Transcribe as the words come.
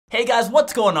Hey guys,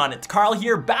 what's going on? It's Karl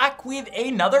here, back with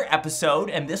another episode,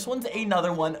 and this one's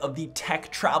another one of the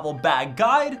tech travel bag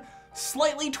guide.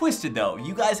 Slightly twisted though.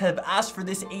 You guys have asked for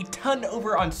this a ton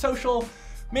over on social,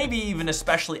 maybe even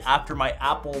especially after my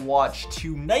Apple Watch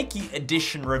 2 Nike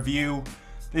edition review.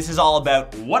 This is all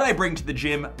about what I bring to the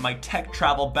gym, my tech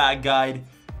travel bag guide,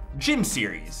 gym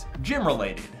series, gym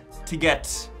related, to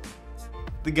get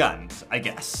the guns, I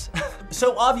guess.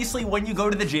 So obviously when you go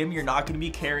to the gym, you're not gonna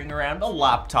be carrying around a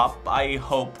laptop. I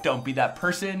hope don't be that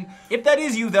person. If that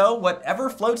is you though, whatever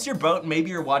floats your boat,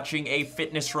 maybe you're watching a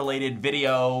fitness related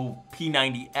video,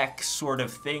 P90X sort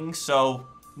of thing, so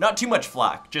not too much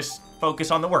flack, just focus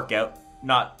on the workout,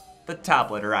 not the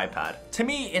tablet or iPad. To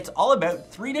me, it's all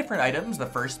about 3 different items, the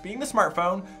first being the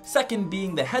smartphone, second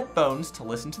being the headphones to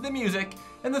listen to the music,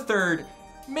 and the third,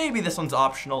 maybe this one's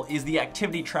optional, is the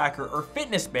activity tracker or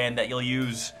fitness band that you'll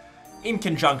use in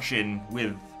conjunction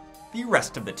with the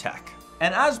rest of the tech.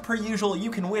 And as per usual,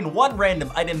 you can win one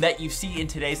random item that you see in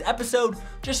today's episode.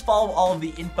 Just follow all of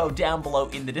the info down below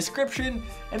in the description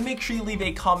and make sure you leave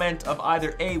a comment of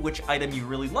either A, which item you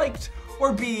really liked,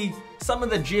 or B, some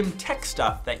of the gym tech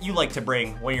stuff that you like to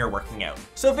bring when you're working out.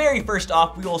 So very first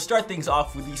off, we will start things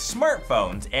off with the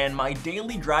smartphones, and my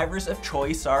daily drivers of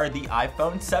choice are the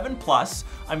iPhone 7 Plus.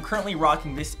 I'm currently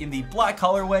rocking this in the black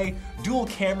colorway, dual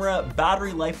camera,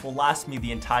 battery life will last me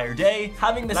the entire day.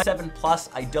 Having the 7 Plus,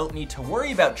 I don't need to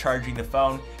worry about charging the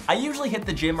phone. I usually hit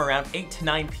the gym around 8 to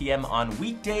 9 p.m. on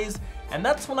weekdays, and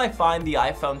that's when I find the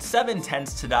iPhone 7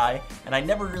 tends to die, and I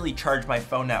never really charge my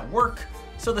phone at work.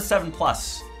 So the 7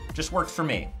 Plus just works for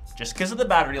me, just because of the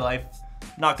battery life.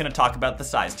 Not gonna talk about the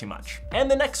size too much. And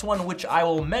the next one, which I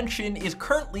will mention, is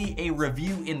currently a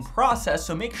review in process,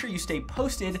 so make sure you stay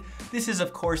posted. This is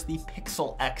of course the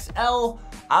Pixel XL.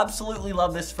 Absolutely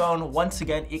love this phone. Once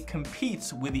again, it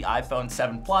competes with the iPhone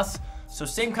 7 Plus. So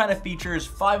same kind of features,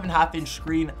 5.5-inch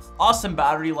screen, awesome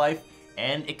battery life,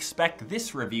 and expect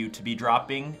this review to be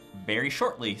dropping very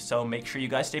shortly. So make sure you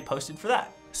guys stay posted for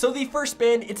that. So the first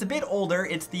band, it's a bit older.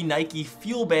 It's the Nike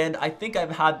Fuel Band. I think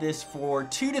I've had this for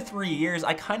 2 to 3 years.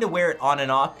 I kind of wear it on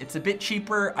and off. It's a bit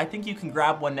cheaper. I think you can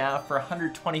grab one now for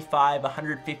 125,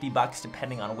 150 bucks,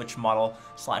 depending on which model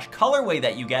 / colorway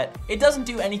that you get. It doesn't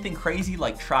do anything crazy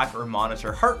like track or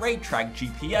monitor heart rate, track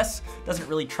GPS, doesn't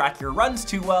really track your runs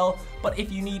too well. But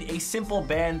if you need a simple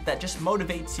band that just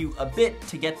motivates you a bit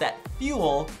to get that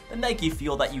fuel, the Nike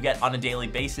fuel that you get on a daily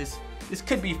basis, this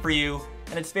could be for you.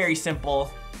 And it's very simple,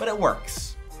 but it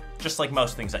works, just like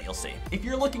most things that you'll see. If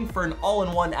you're looking for an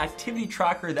all-in-one activity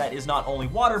tracker that is not only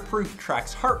waterproof,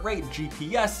 tracks heart rate,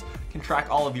 GPS, can track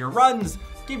all of your runs,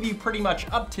 give you pretty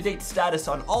much up-to-date status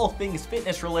on all things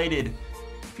fitness related,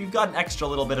 if you've got an extra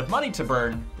little bit of money to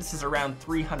burn, this is around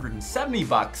 370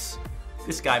 bucks,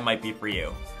 this guy might be for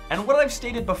you. And what I've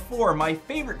stated before, my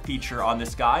favorite feature on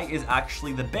this guy is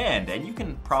actually the band, and you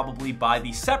can probably buy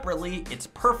these separately. It's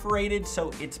perforated,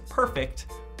 so it's perfect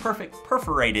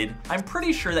perforated. I'm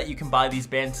pretty sure that you can buy these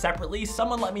bands separately.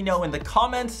 Someone let me know in the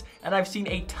comments, and I've seen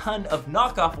a ton of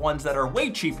knockoff ones that are way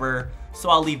cheaper, so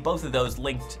I'll leave both of those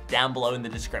linked down below in the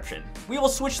description. We will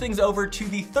switch things over to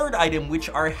the third item, which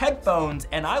are headphones,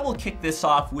 and I will kick this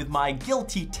off with my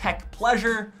guilty tech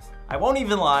pleasure. I won't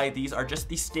even lie, these are just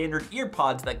the standard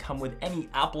earpods that come with any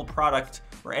Apple product,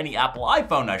 or any Apple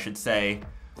iPhone, I should say.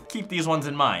 Keep these ones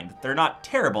in mind. They're not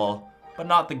terrible, but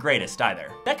not the greatest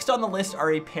either. Next on the list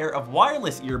are a pair of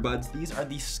wireless earbuds. These are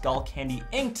the Skull Candy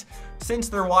Inked. Since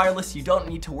they're wireless, you don't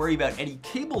need to worry about any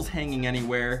cables hanging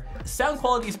anywhere. The sound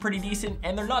quality is pretty decent,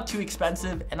 and they're not too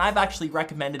expensive, and I've actually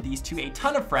recommended these to a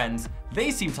ton of friends.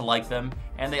 They seem to like them,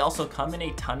 and they also come in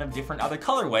a ton of different other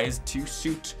colorways to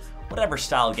suit whatever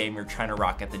style game you're trying to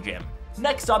rock at the gym.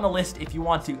 Next on the list, if you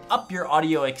want to up your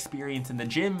audio experience in the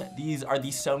gym, these are the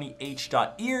Sony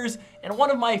H.Ears, and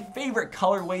one of my favorite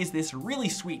colorways, this really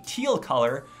sweet teal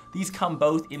color. These come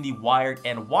both in the wired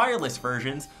and wireless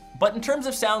versions, but in terms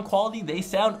of sound quality, they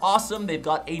sound awesome. They've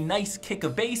got a nice kick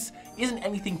of bass, isn't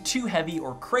anything too heavy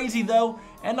or crazy though,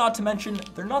 and not to mention,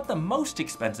 they're not the most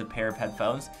expensive pair of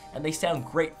headphones, and they sound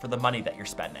great for the money that you're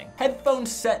spending. Headphone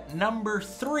set number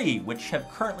 3, which have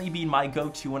currently been my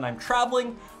go-to when I'm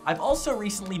traveling. I've also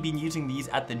recently been using these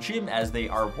at the gym as they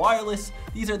are wireless.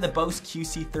 These are the Bose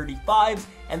QC35s,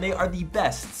 and they are the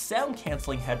best sound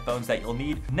canceling headphones that you'll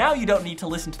need. Now you don't need to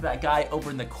listen to that guy over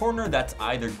in the corner that's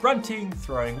either grunting,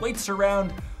 throwing weights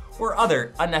around, or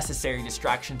other unnecessary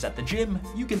distractions at the gym.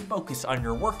 You can focus on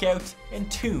your workout and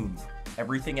tune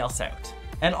everything else out.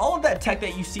 And all of that tech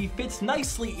that you see fits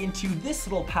nicely into this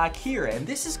little pack here, and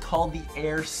this is called the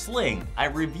Air Sling. I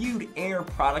reviewed Air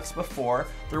products before.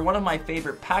 They're one of my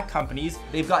favorite pack companies.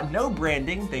 They've got no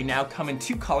branding. They now come in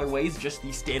 2 colorways, just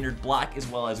the standard black as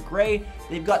well as gray.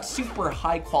 They've got super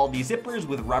high quality zippers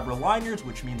with rubber liners,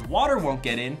 which means water won't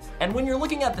get in. And when you're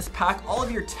looking at this pack, all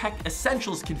of your tech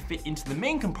essentials can fit into the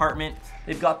main compartment.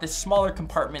 They've got this smaller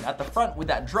compartment at the front with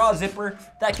that draw zipper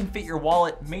that can fit your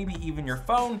wallet, maybe even your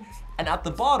phone. And at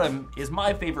the bottom is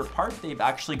my favorite part. They've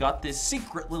actually got this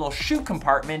secret little shoe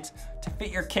compartment to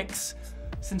fit your kicks,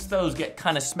 since those get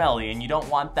kind of smelly and you don't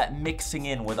want that mixing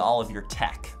in with all of your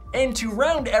tech. And to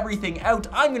round everything out,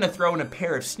 I'm gonna throw in a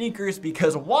pair of sneakers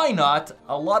because why not?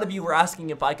 A lot of you were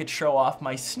asking if I could show off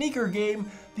my sneaker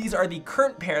game. These are the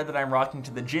current pair that I'm rocking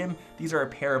to the gym. These are a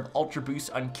pair of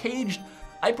Ultraboost Uncaged.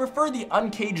 I prefer the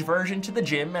Uncaged version to the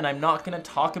gym, and I'm not gonna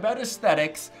talk about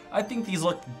aesthetics. I think these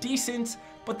look decent,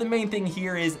 but the main thing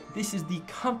here is this is the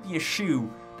comfiest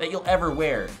shoe that you'll ever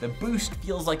wear. The Boost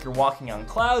feels like you're walking on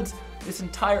clouds. This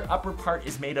entire upper part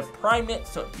is made of Primeknit,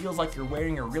 so it feels like you're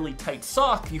wearing a really tight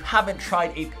sock. If you haven't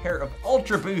tried a pair of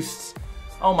Ultra Boosts,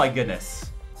 oh my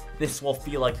goodness. This will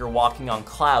feel like you're walking on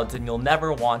clouds and you'll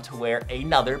never want to wear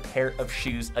another pair of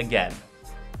shoes again.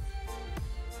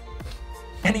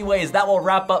 Anyways, that will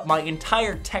wrap up my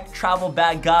entire tech travel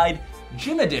bag guide,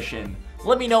 gym edition.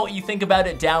 Let me know what you think about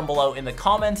it down below in the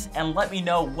comments, and let me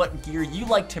know what gear you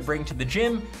like to bring to the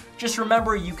gym. Just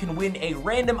remember, you can win a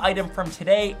random item from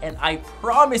today, and I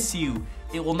promise you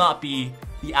it will not be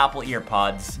the Apple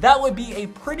EarPods. That would be a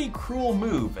pretty cruel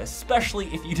move, especially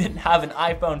if you didn't have an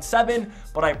iPhone 7,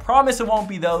 but I promise it won't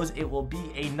be those. It will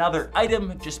be another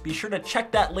item. Just be sure to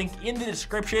check that link in the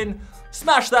description,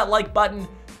 smash that like button,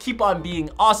 keep on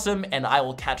being awesome, and I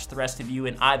will catch the rest of you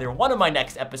in either one of my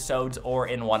next episodes or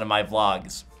in one of my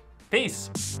vlogs.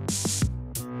 Peace.